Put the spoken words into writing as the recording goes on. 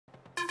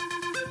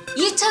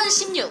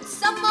2016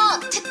 썸머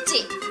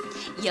특집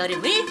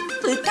여름을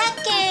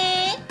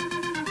부탁해.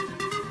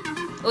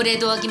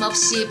 올해도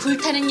어김없이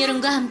불타는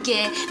여름과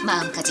함께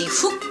마음까지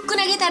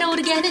후끈하게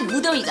달아오르게 하는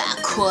무더위가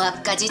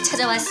코앞까지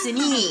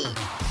찾아왔으니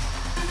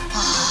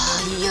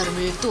이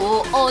여름을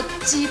또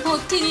어찌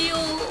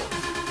버티니요.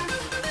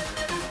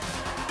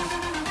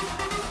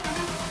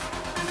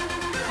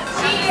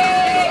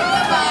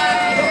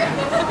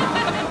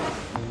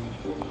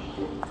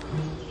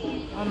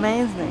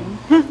 Amazing.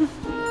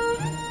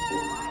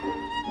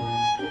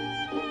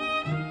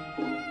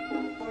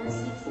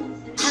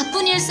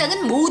 바쁜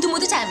일상은 모두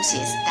잠시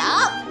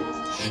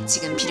스톱.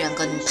 지금 필요한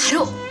건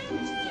바로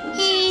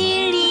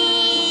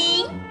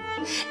힐링.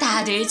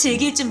 다들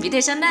즐길 준비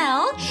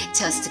되셨나요?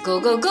 저스트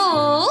고고고.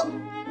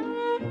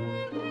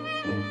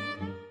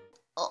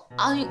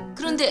 아니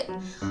그런데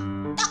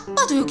딱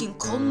봐도 여긴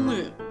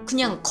건물,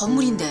 그냥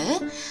건물인데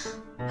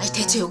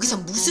대체 여기서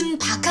무슨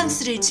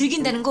바캉스를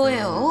즐긴다는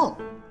거예요?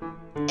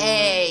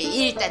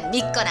 에이, 일단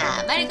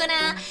믿거나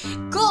말거나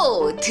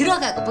고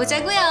들어가고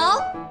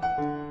보자고요.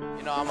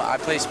 You know, I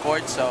play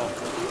sports, so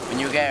when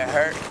you get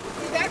hurt,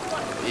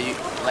 you,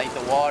 like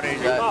the water,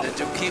 the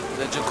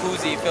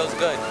jacuzzi feels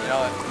good. You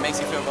know, it makes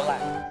you feel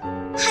relaxed.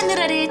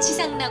 하늘 아래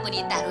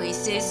지상낙원이 따로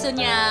있을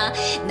소냐.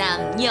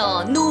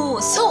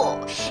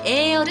 남녀노소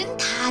애어른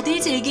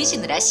다들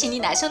즐기시느라 신이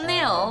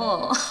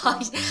나셨네요.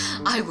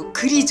 아이고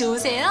그리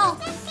좋으세요?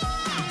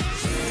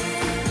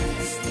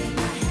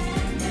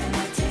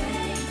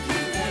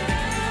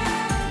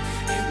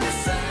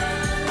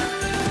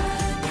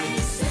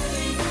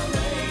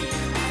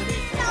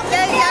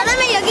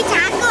 여름에 여기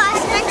자꾸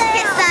왔으면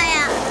좋겠어요.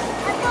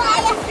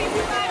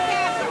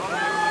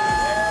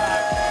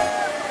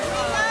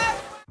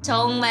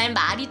 정말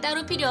말이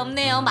따로 필요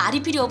없네요.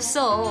 말이 필요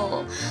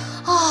없어.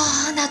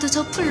 나도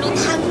저 풀로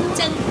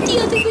당장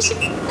뛰어들고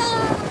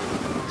싶다.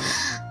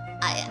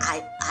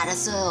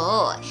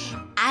 알았어요.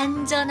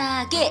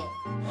 안전하게.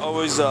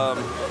 Always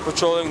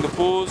patrolling the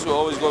pools. We're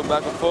always going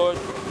back and forth.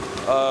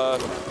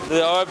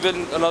 There have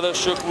been another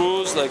strict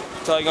rules like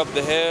tying up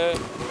the hair,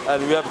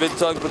 and we have been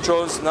telling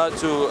patrons not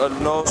to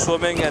no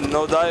swimming and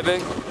no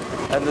diving,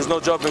 and there's no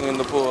jumping in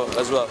the pool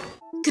as well.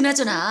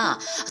 그나저나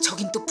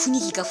저긴 또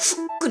분위기가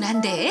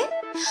후끈한데?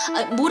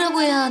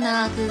 뭐라고 해야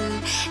하나,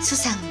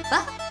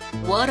 수상바?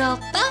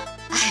 워러바?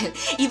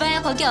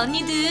 이봐요 거기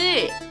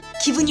언니들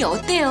기분이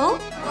어때요?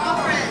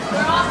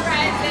 We're all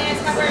friends and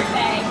it's my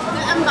birthday.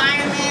 The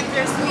environment,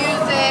 there's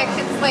music,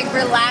 it's like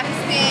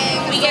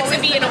relaxing. We get to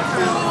be in a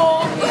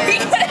pool.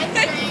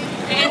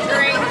 And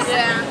drinks.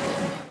 Yeah.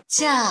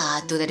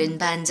 자, 또 다른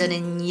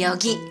반전은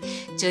여기.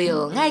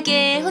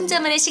 조용하게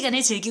혼자만의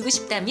시간을 즐기고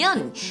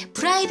싶다면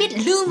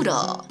프라이빗 룸으로.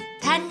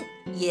 단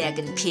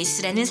예약은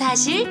필수라는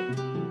사실.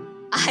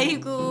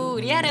 아이고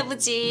우리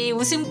할아버지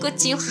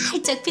웃음꽃이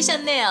활짝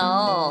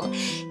피셨네요.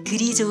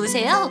 그리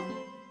좋으세요?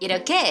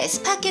 이렇게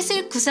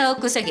스파캐슬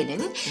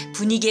구석구석에는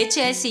분위기에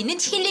취할 수 있는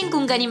힐링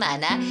공간이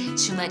많아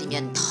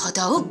주말이면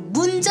더더욱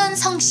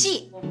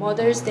문전성시.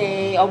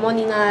 머더스데이,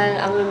 어머니날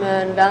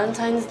아니면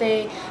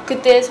발렌타인스데이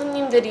그때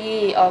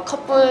손님들이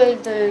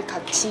커플들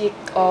같이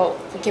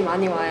이렇게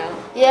많이 와요.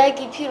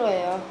 예약이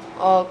필요해요.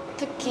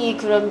 특히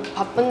그런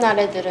바쁜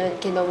날에들은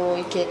이렇게 너무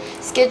이렇게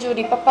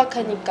스케줄이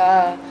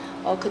빡빡하니까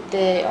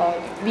그때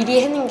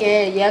미리 하는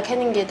게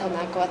예약하는 게 더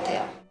나을 것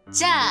같아요.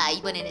 자,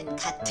 이번에는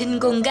같은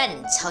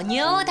공간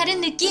전혀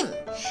다른 느낌.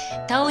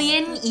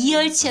 더위엔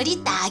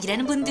이열치열이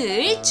딱이라는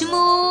분들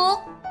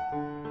주목.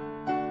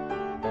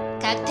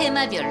 각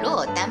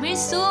테마별로 땀을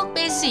쏙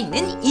뺄 수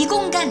있는 이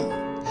공간.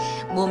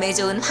 몸에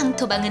좋은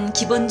황토방은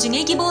기본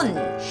중의 기본.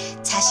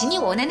 자신이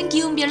원하는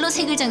기운별로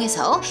색을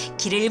정해서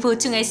기를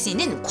보충할 수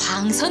있는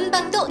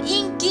광선방도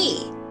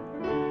인기.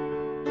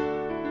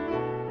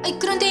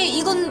 그런데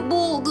이건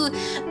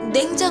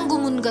냉장고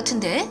문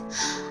같은데?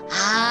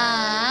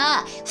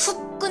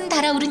 후끈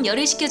달아오른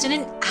열을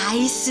식혀주는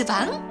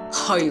아이스방?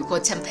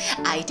 어이구 참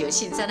아이디어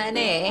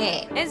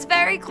신선하네. It's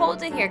very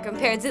cold in here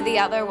compared to the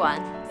other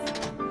one.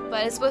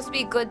 But it's supposed to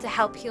be good to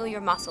help heal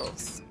your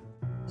muscles.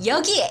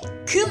 여기에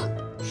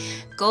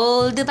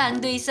골드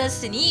방도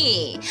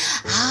있었으니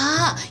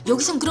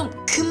여기선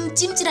그럼 금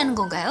찜질하는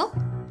건가요?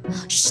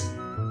 쉿,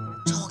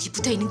 저기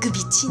붙어있는 그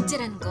미친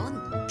째라는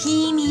건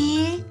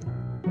비밀.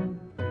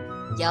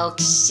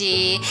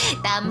 역시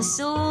땀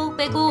쏙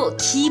빼고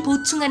기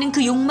보충하는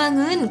그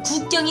욕망은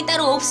국경이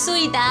따로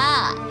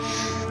없소이다.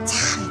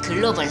 참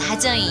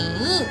글로벌하죠잉.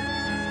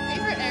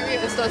 Favorite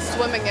area is the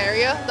swimming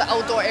area, the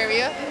outdoor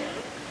area,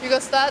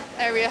 because that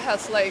area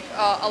has like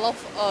a lot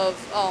of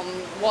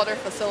water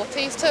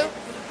facilities too.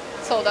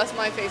 So that's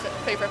my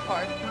favorite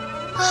part.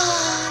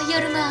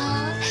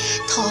 여름아,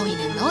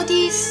 더위는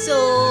어디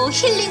있어?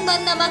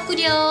 힐링만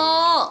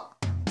남았구려.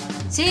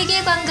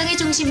 세계 관광의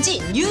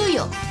중심지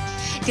뉴욕.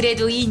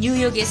 그래도 이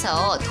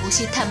뉴욕에서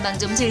도시 탐방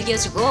좀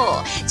즐겨주고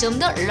좀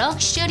더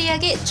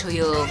럭셔리하게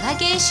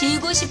조용하게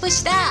쉬고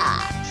싶으시다.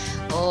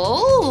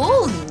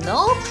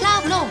 no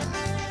problem.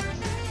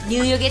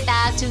 뉴욕의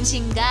딱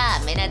중심가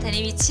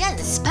맨하탄에 위치한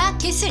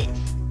스파캐슬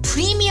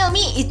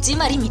프리미엄이 있지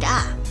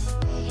말입니다.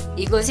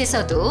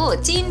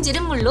 이곳에서도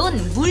찜질은 물론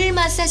물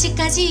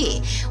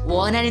마사지까지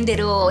원하는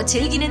대로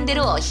즐기는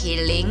대로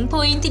힐링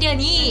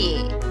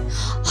포인트려니.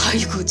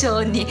 아이고 저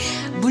언니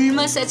물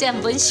마사지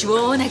한번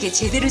시원하게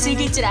제대로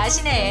즐길 줄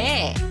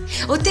아시네.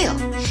 어때요?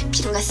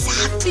 피로가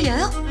싹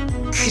풀려요?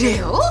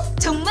 그래요?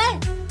 정말?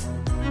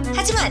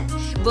 하지만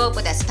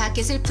무엇보다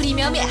스파캐슬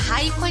프리미엄의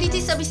하이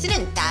퀄리티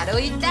서비스는 따로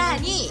있다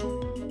하니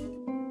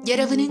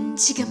여러분은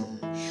지금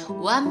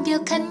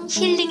완벽한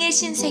힐링의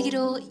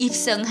신세계로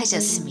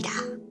입성하셨습니다.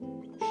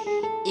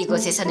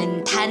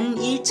 이곳에서는 단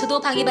 1초도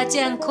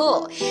방해받지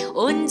않고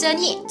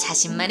온전히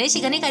자신만의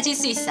시간을 가질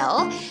수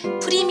있어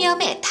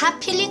프리미엄의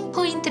탑 힐링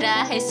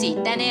포인트라 할 수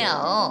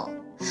있다네요.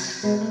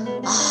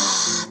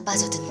 아,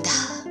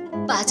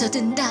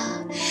 빠져든다.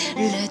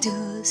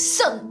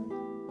 레드선.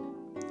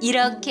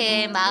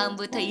 이렇게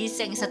마음부터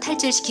일상에서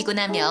탈출시키고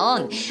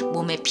나면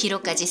몸의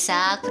피로까지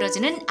싹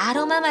풀어주는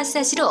아로마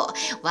마사지로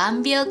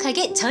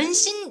완벽하게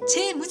전신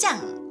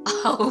재무장.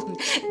 아우,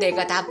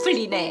 내가 다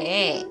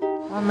풀리네.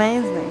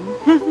 Amazing.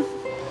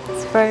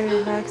 It's very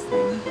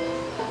relaxing.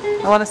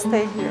 I want to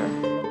stay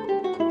here.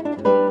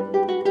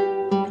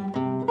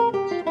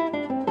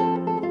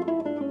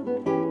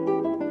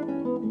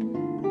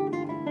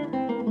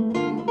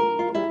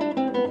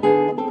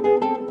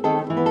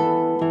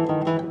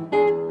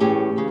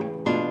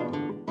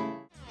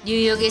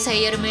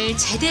 뉴욕에서의 여름을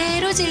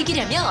제대로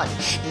즐기려면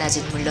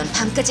낮은 물론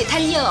밤까지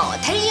달려.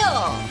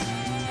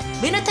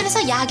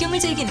 맨하탄에서 야경을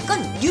즐기는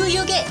건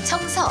뉴욕의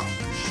정석.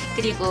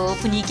 그리고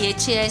분위기에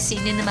취할 수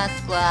있는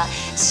음악과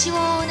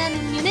시원한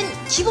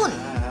음료는 기본.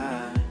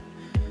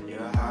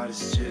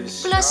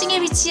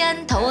 플러싱에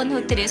위치한 더원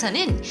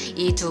호텔에서는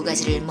이 두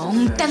가지를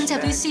몽땅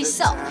잡을 수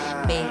있어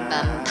매일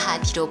밤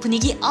파티로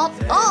분위기 업.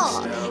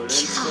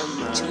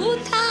 이야,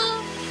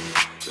 좋다.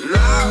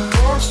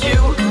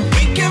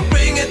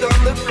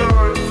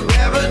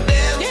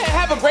 Yeah,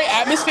 have a great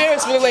atmosphere.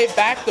 It's really laid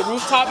back. The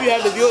rooftop, you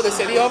have the view of the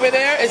city over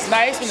there. It's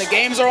nice when the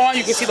games are on.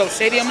 You can see those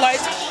stadium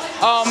lights.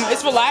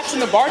 It's relaxing.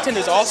 The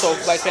bartenders also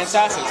like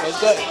fantastic. So it's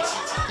good.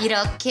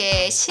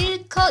 이렇게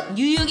실컷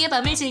뉴욕의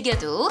밤을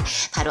즐겨도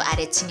바로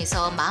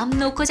아래층에서 마음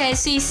놓고 잘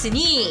수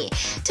있으니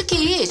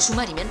특히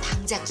주말이면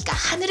방 잡기가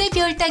하늘의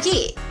별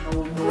따기.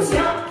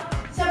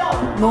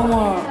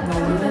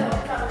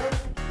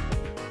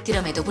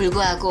 그럼에도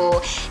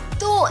불구하고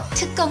또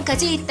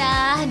특권까지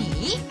있다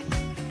하니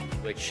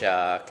which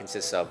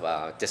consists of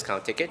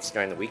discount tickets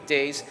during the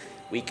weekdays,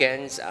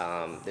 weekends.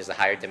 There's a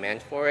higher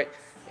demand for it.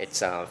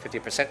 It's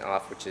 50%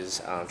 off, which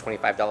is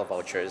 $25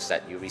 vouchers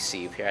that you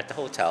receive here at the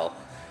hotel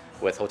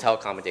with hotel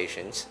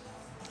accommodations,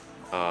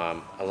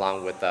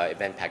 along with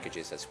event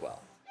packages as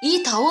well.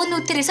 이 더운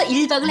호텔에서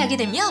 1박을 하게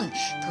되면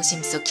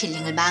도심 속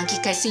힐링을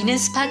만끽할 수 있는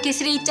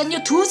스파캐슬의 입장료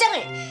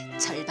 2장을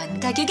절반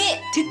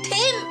가격에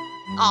득템!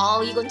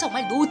 이건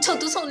정말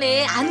놓쳐도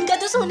손해, 안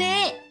가도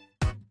손해!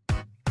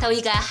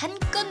 더위가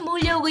한껏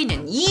몰려오고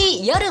있는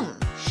이 여름!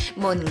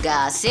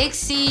 뭔가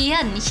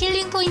섹시한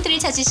힐링 포인트를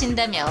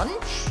찾으신다면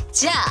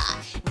자,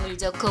 물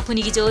좋고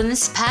분위기 좋은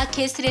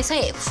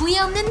스파캐슬에서의 후회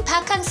없는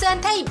바캉스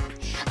한 타임!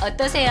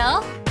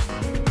 어떠세요?